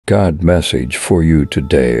God message for you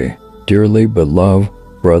today. Dearly beloved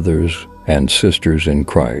brothers and sisters in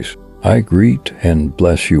Christ, I greet and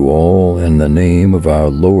bless you all in the name of our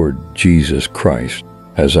Lord Jesus Christ.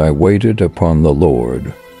 As I waited upon the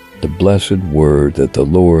Lord, the blessed word that the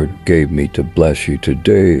Lord gave me to bless you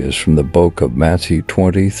today is from the book of Matthew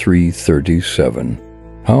 23:37.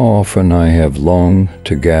 How often I have longed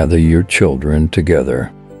to gather your children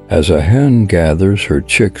together, as a hen gathers her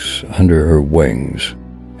chicks under her wings,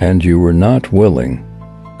 and you were not willing.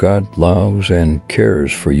 God loves and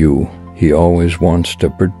cares for you. He always wants to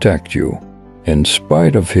protect you. In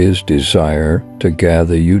spite of his desire to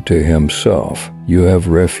gather you to himself, you have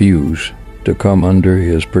refused to come under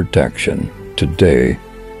his protection. Today,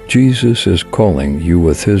 Jesus is calling you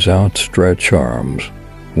with his outstretched arms.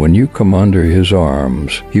 When you come under his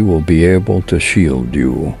arms, he will be able to shield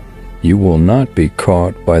you. You will not be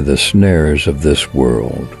caught by the snares of this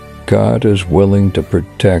world. God is willing to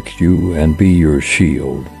protect you and be your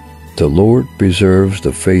shield. The Lord preserves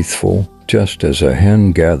the faithful, just as a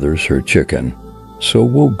hen gathers her chicken. So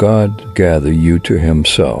will God gather you to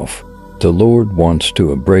himself. The Lord wants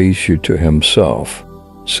to embrace you to himself.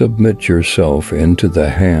 Submit yourself into the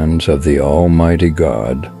hands of the Almighty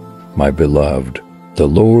God. My beloved, the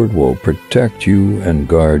Lord will protect you and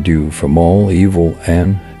guard you from all evil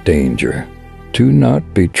and danger. Do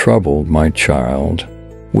not be troubled, my child.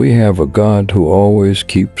 We have a God who always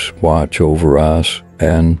keeps watch over us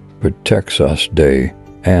and protects us day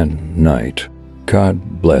and night.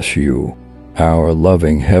 God bless you. Our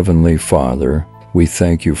loving Heavenly Father, we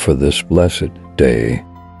thank you for this blessed day.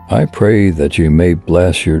 I pray that you may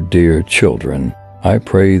bless your dear children. I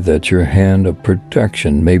pray that your hand of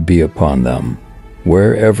protection may be upon them.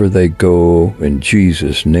 Wherever they go, in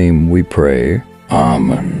Jesus' name we pray.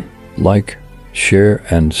 Amen. Like, share,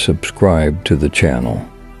 and subscribe to the channel.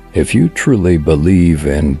 If you truly believe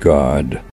in God,